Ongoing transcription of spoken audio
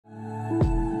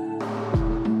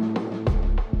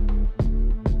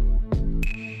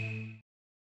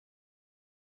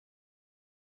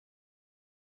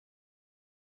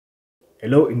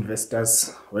Hello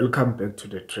investors, welcome back to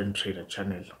the Trend Trader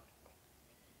channel.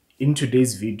 In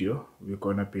today's video, we're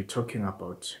going to be talking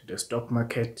about the stock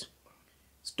market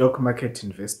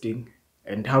investing,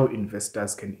 and how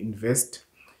investors can invest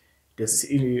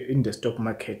in the stock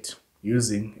market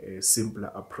using a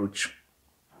simpler approach.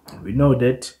 We know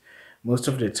that most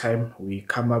of the time we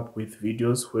come up with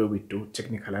videos where we do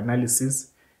technical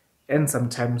analysis, and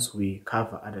sometimes we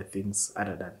cover other things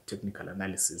other than technical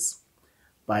analysis.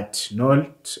 But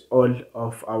not all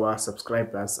of our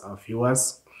subscribers, our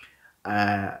viewers,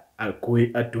 are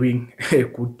doing a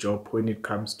good job when it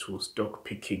comes to stock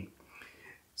picking.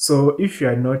 So if you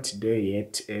are not there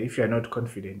yet, if you are not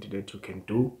confident that you can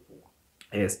do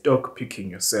stock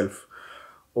picking yourself,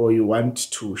 or you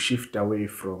want to shift away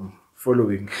from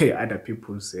following other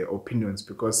people's opinions,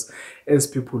 because as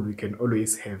people we can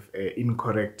always have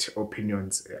incorrect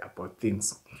opinions about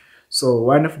things. So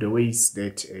one of the ways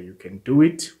that you can do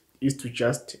it is to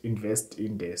just invest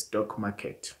in the stock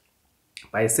market.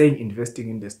 By saying investing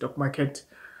in the stock market,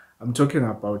 I'm talking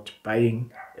about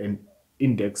buying an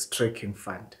index tracking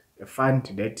fund, a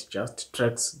fund that just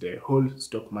tracks the whole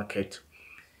stock market.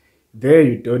 There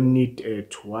you don't need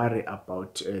to worry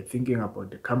about thinking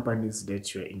about the companies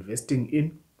that you're investing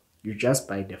in. You just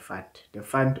buy the fund. The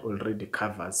fund already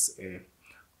covers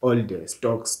all the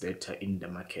stocks that are in the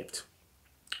market.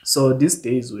 So these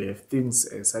days we have things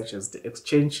such as the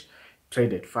exchange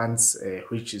traded funds,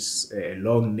 which is a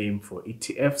long name for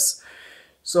ETFs.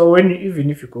 So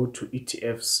even if you go to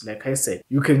ETFs, like I said,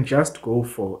 you can just go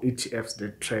for ETFs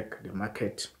that track the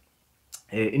market.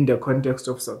 In the context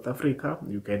of South Africa,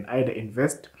 you can either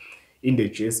invest in the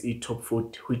JSE Top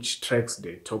 40, which tracks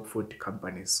the top 40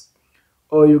 companies,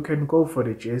 or you can go for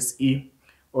the JSE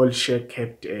All Share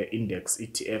Capped Index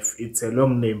ETF. It's a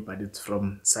long name, but it's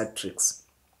from Satrix.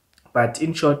 But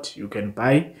in short, you can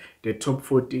buy the top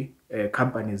 40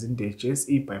 companies in the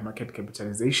JSE by market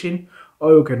capitalization,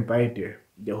 or you can buy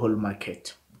the whole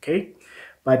market. Okay,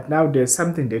 but now there's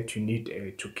something that you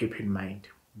need to keep in mind.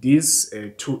 These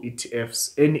two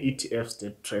ETFs, any ETFs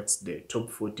that tracks the top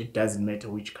 40, doesn't matter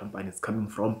which company it's coming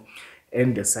from,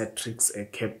 and the Satrix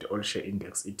capped all share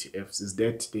index ETFs, is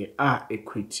that they are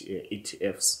equity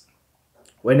ETFs.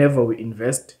 Whenever we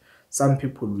invest, some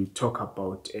people will talk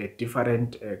about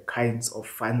different kinds of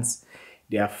funds.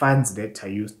 There are funds that are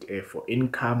used for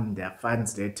income. There are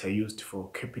funds that are used for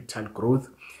capital growth.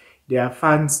 There are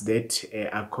funds that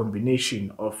are a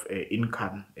combination of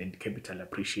income and capital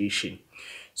appreciation.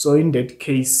 So in that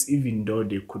case, even though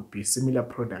they could be similar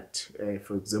product,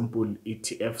 for example,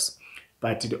 ETFs,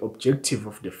 but the objective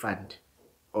of the fund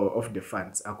or of the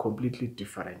funds are completely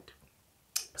different.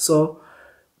 So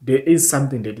there is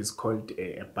something that is called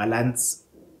a balanced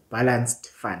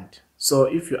fund. So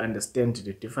if you understand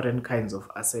the different kinds of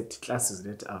asset classes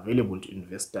that are available to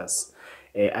investors,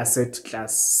 asset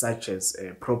class such as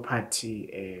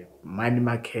property, money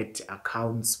market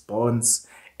accounts, bonds,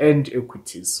 and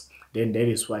equities, then that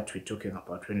is what we're talking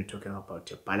about when we're talking about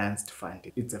a balanced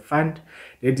fund. It's a fund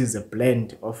that is a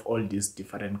blend of all these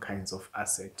different kinds of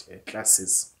asset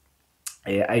classes.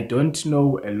 I don't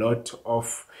know a lot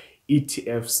of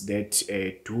ETFs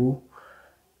that do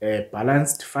a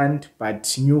balanced fund,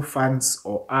 but new funds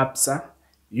or ABSA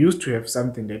used to have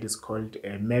something that is called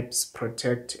MAPS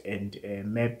Protect and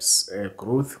MAPS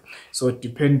Growth. So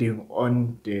depending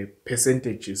on the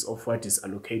percentages of what is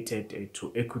allocated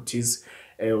to equities,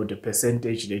 or the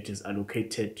percentage that is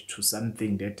allocated to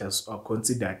something that is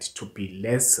considered to be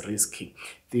less risky,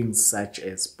 things such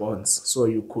as bonds. So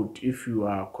you could, if you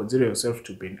are consider yourself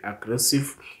to be an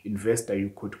aggressive investor,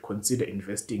 you could consider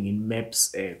investing in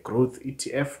MAPS Growth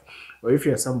ETF. Or if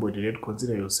you are somebody that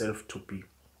consider yourself to be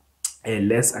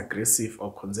less aggressive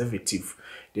or conservative,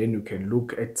 then you can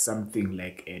look at something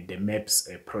like the MAPS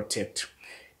Protect.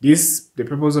 The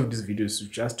purpose of this video is to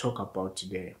just talk about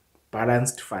the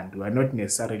balanced fund. We are not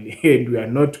necessarily and we are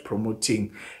not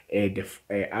promoting the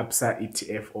ABSA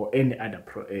ETF or any other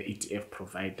ETF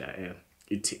provider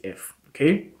ETF.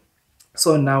 Okay,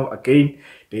 so now again,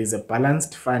 there is a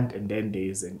balanced fund and then there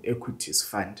is an equities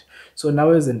fund. So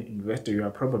now as an investor, you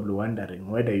are probably wondering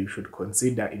whether you should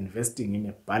consider investing in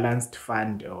a balanced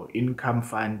fund or income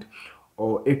fund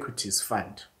or equities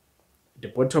fund. The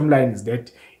bottom line is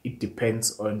that it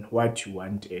depends on what you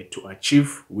want to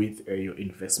achieve with your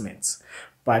investments.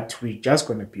 But we're just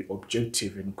going to be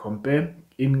objective and compare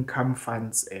income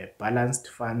funds, balanced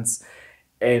funds,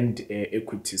 and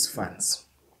equities funds.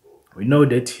 We know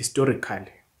that historically,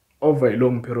 over a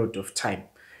long period of time,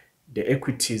 the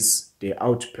equities, they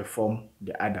outperform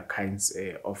the other kinds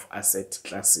of asset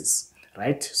classes,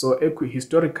 right? So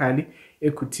historically,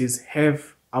 equities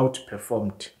have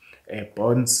outperformed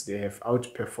bonds, they have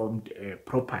outperformed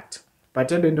property.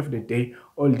 But at the end of the day,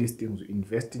 all these things, you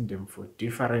invest in them for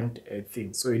different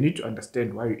things. So you need to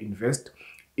understand why you invest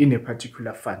in a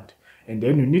particular fund. And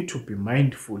then you need to be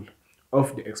mindful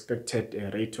of the expected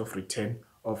rate of return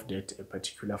of that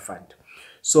particular fund.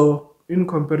 So in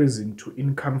comparison to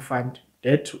income fund,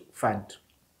 that fund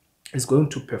is going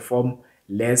to perform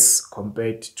less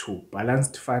compared to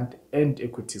balanced fund and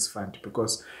equities fund,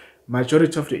 because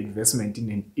majority of the investment in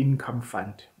an income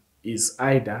fund is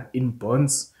either in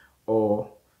bonds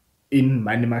or in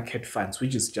money market funds,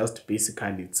 which is just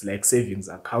basically, it's like savings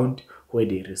account where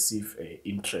they receive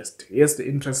interest. Yes, the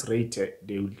interest rate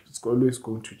it's always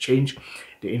going to change.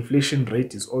 The inflation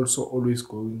rate is also always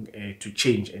going to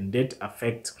change, and that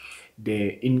affects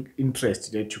the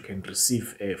interest that you can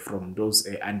receive from those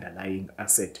underlying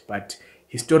assets. But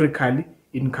historically,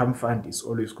 income fund is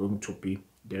always going to be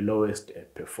the lowest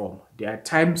performer. There are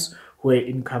times where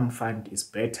income fund is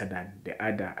better than the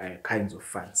other kinds of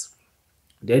funds.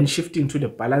 Then shifting to the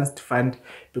balanced fund,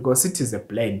 because it is a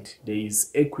blend. There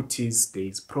is equities, there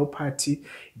is property,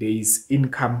 there is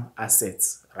income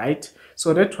assets, right?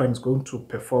 So that one is going to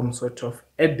perform sort of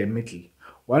at the middle.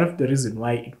 One of the reasons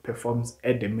why it performs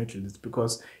at the middle is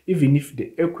because even if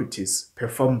the equities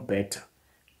perform better,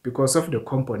 because of the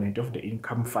component of the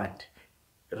income fund,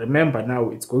 remember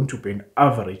now it's going to be an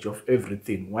average of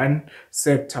everything. One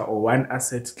sector or one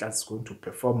asset class is going to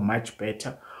perform much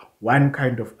better. One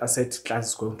kind of asset class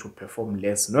is going to perform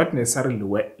less, not necessarily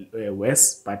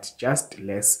worse, but just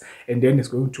less. And then it's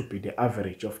going to be the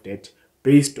average of that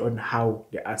based on how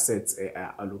the assets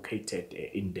are allocated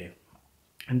in there.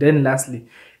 And then lastly,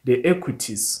 the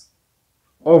equities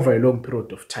over a long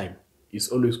period of time is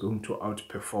always going to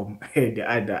outperform the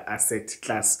other asset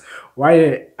class.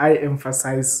 Why I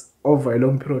emphasize over a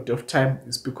long period of time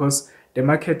is because the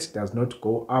market does not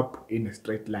go up in a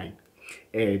straight line.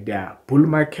 There are bull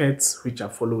markets which are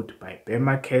followed by bear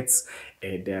markets,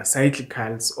 there are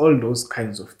cyclicals, all those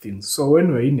kinds of things. So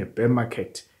when we're in a bear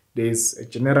market, there's a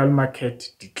general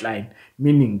market decline,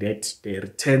 meaning that the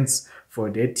returns for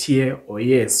that year or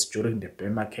years during the bear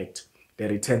market, the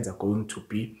returns are going to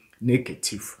be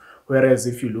negative. Whereas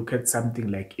if you look at something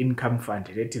like income fund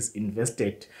that is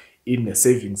invested in a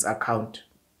savings account,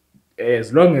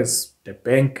 as long as the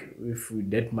bank, if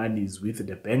that money is with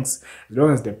the banks, as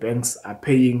long as the banks are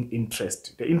paying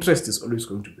interest, the interest is always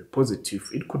going to be positive.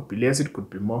 It could be less, it could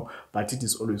be more, but it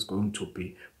is always going to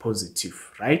be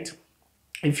positive, right?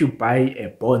 If you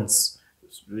buy bonds,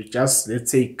 just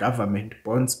let's say government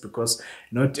bonds, because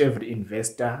not every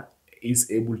investor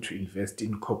is able to invest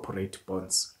in corporate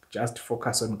bonds. Just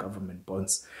focus on government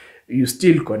bonds. You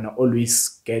still gonna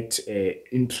always get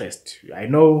interest. I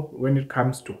know when it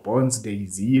comes to bonds, there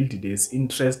is yield, there's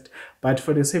interest, but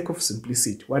for the sake of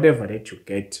simplicity, whatever that you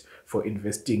get for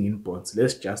investing in bonds,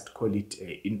 let's just call it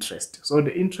interest. So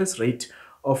the interest rate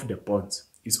of the bonds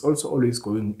is also always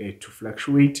going to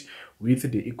fluctuate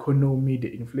with the economy,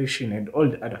 the inflation, and all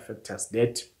the other factors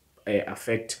that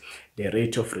affect the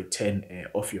rate of return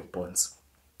of your bonds.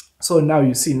 So now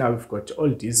you see, now we've got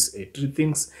all these three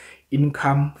things: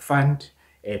 income fund,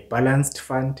 a balanced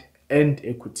fund, and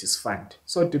equities fund.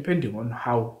 So depending on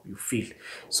how you feel.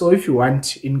 So if you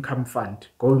want income fund,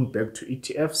 going back to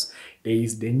ETFs, there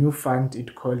is the new fund,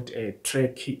 it called a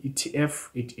track ETF.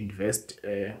 It invests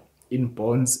in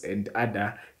bonds and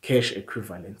other cash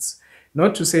equivalents.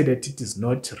 Not to say that it is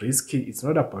not risky, it's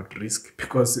not about risk,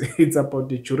 because it's about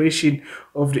the duration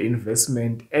of the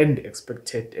investment and the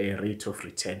expected rate of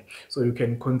return. So you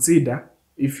can consider,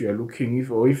 if you are looking, if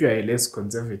you are a less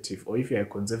conservative, or if you are a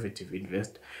conservative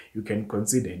investor, you can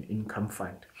consider an income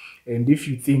fund. And if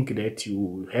you think that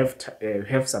you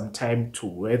have some time to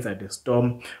weather the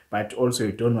storm, but also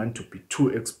you don't want to be too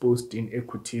exposed in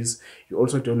equities, you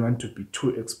also don't want to be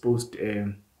too exposed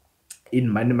in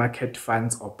money market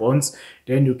funds or bonds,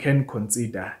 then you can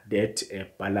consider that a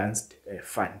balanced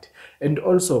fund. And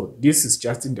also, this is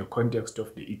just in the context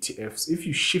of the ETFs. If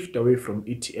you shift away from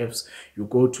ETFs, you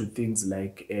go to things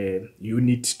like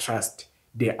unit trust.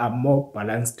 There are more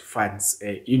balanced funds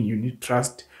in unit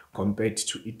trust compared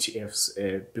to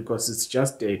ETFs because it's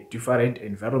just a different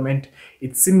environment.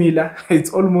 It's similar, it's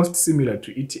almost similar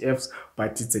to ETFs,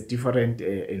 but it's a different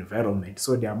environment.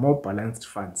 So there are more balanced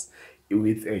funds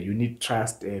with unit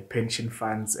trust, pension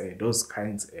funds, those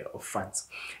kinds of funds.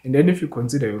 And then if you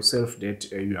consider yourself that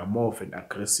you are more of an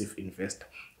aggressive investor,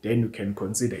 then you can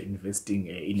consider investing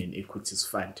in an equities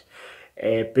fund.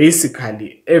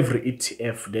 Basically, every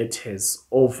ETF that has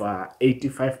over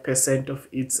 85% of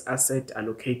its asset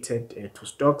allocated to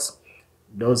stocks,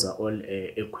 those are all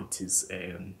equities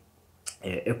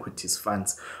equities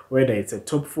funds, whether it's a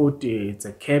top 40, it's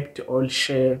a capped all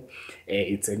share,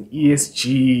 it's an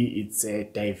ESG, it's a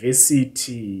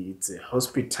diversity, it's a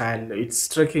hospital, it's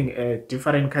tracking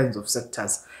different kinds of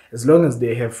sectors. As long as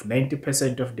they have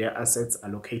 90% of their assets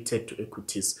allocated to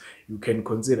equities, you can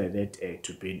consider that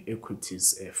to be an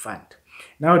equities fund.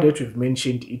 Now that we've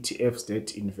mentioned ETFs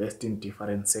that invest in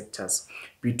different sectors,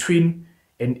 between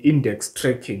an index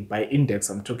tracking, by index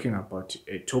I'm talking about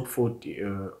a top 40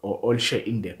 or all share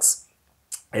index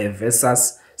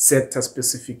versus sector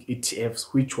specific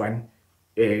ETFs, which one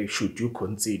should you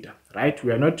consider, right?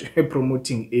 We are not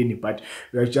promoting any, but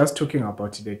we are just talking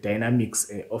about the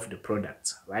dynamics of the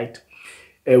products, right?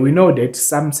 We know that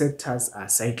some sectors are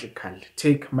cyclical.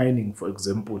 Take mining, for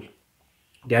example.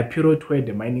 There are periods where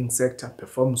the mining sector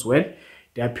performs well.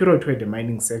 There are periods where the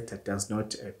mining sector does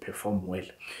not perform well.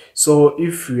 So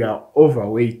if you are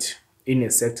overweight in a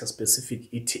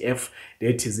sector-specific ETF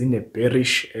that is in a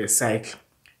bearish cycle,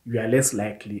 you are less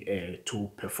likely to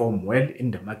perform well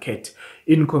in the market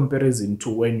in comparison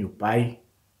to when you buy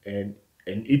an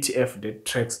ETF that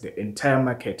tracks the entire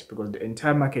market, because the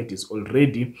entire market is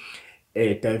already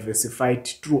diversified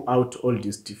throughout all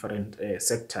these different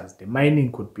sectors. The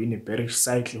mining could be in a bearish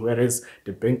cycle, whereas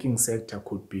the banking sector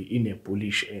could be in a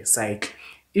bullish cycle.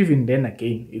 Even then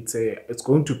again, it's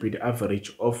going to be the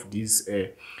average of these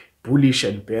bullish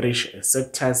and bearish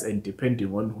sectors, and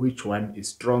depending on which one is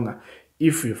stronger.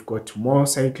 If you've got more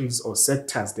cycles or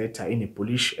sectors that are in a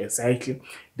bullish cycle,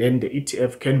 then the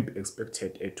ETF can be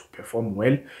expected to perform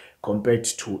well compared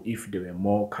to if there were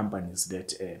more companies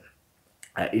that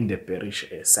in the bearish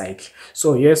cycle.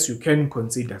 So yes, you can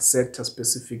consider sector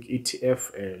specific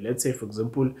ETF. Let's say, for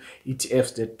example,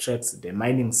 ETFs that tracks the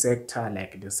mining sector,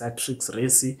 like the Satrix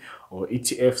RESI, or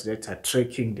ETFs that are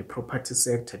tracking the property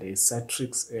sector, the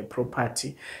Satrix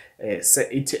property.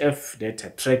 ETF that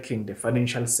are tracking the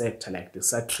financial sector, like the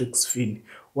Satrix Fin.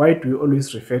 Why do we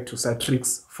always refer to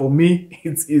Satrix? For me,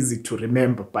 it's easy to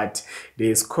remember, but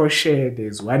there's CoShare,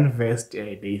 there's OneVest,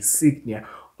 there's Signia,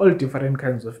 all different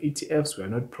kinds of ETFs. We are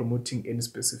not promoting any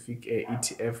specific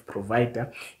ETF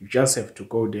provider. You just have to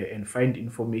go there and find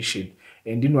information.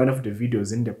 And in one of the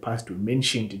videos in the past, we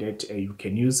mentioned that you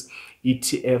can use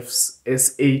etfssa.co.za.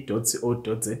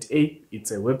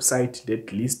 It's a website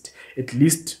that lists at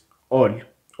least all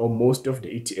or most of the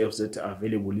ETFs that are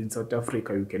available in South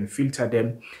Africa. You can filter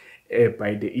them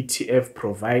by the ETF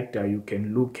provider. You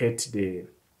can look at the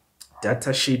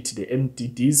data sheet, the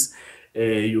MTDs.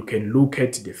 You can look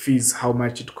at the fees, how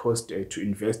much it costs to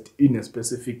invest in a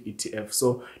specific ETF.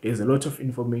 So there's a lot of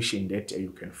information that you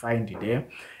can find there.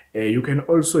 You can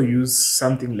also use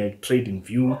something like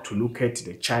TradingView to look at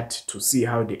the chart to see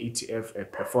how the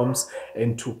ETF performs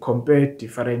and to compare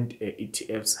different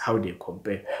ETFs, how they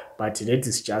compare. But that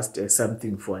is just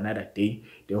something for another day.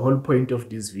 The whole point of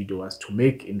this video was to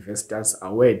make investors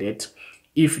aware that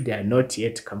if they are not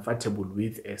yet comfortable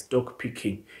with stock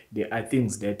picking, there are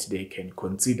things that they can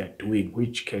consider doing,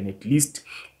 which can at least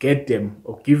get them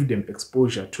or give them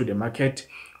exposure to the market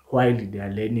while they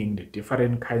are learning the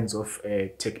different kinds of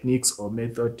techniques or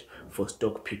method for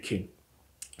stock picking.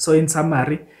 So in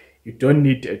summary, you don't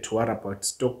need to worry about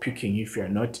stock picking if you are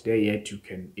not there yet. You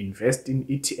can invest in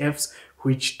ETFs,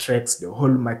 which tracks the whole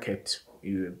market.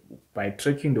 By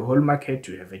tracking the whole market,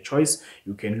 you have a choice.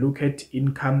 You can look at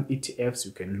income ETFs,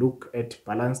 you can look at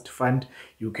balanced fund,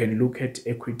 you can look at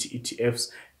equity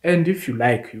ETFs, and if you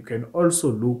like, you can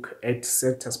also look at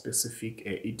sector specific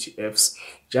ETFs.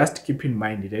 Just keep in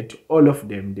mind that all of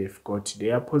them, they've got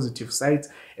their positive sides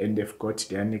and they've got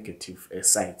their negative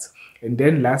sides. And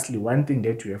then lastly, one thing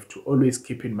that you have to always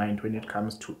keep in mind when it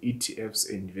comes to ETFs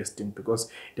investing, because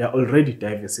they are already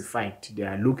diversified, they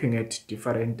are looking at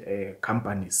different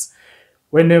companies.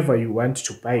 Whenever you want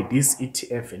to buy this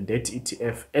ETF and that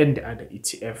ETF and the other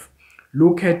ETF,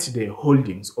 look at the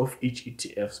holdings of each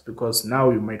ETF, because now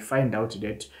you might find out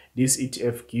that this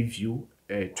ETF gives you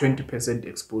 20%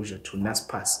 exposure to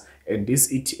Naspers, and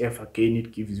this ETF again,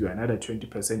 it gives you another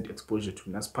 20% exposure to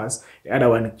Naspers. The other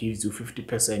one gives you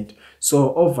 50%.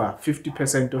 So over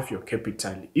 50% of your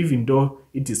capital, even though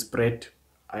it is spread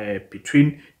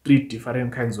between 3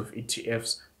 different kinds of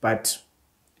ETFs, but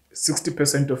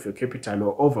 60% of your capital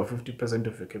or over 50%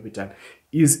 of your capital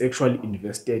is actually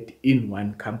invested in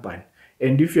one company.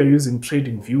 And if you're using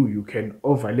TradingView, you can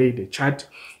overlay the chart.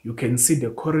 You can see the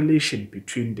correlation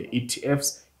between the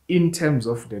ETFs in terms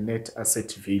of the net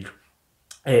asset value.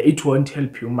 It won't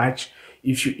help you much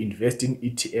if you invest in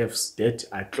ETFs that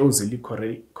are closely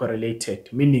correlated,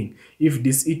 meaning if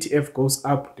this ETF goes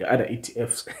up, the other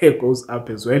ETF goes up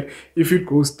as well. If it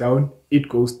goes down, it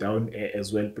goes down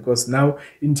as well, because now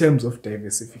in terms of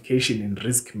diversification and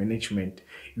risk management,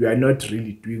 you are not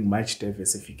really doing much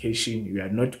diversification. You are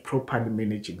not properly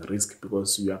managing risk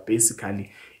because you are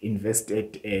basically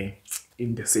invested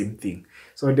in the same thing.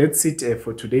 So that's it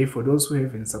for today. For those who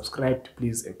haven't subscribed,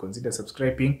 please consider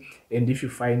subscribing, and if you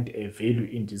find a value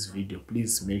in this video,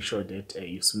 please make sure that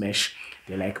you smash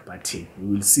the like button.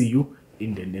 We will see you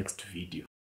in the next video.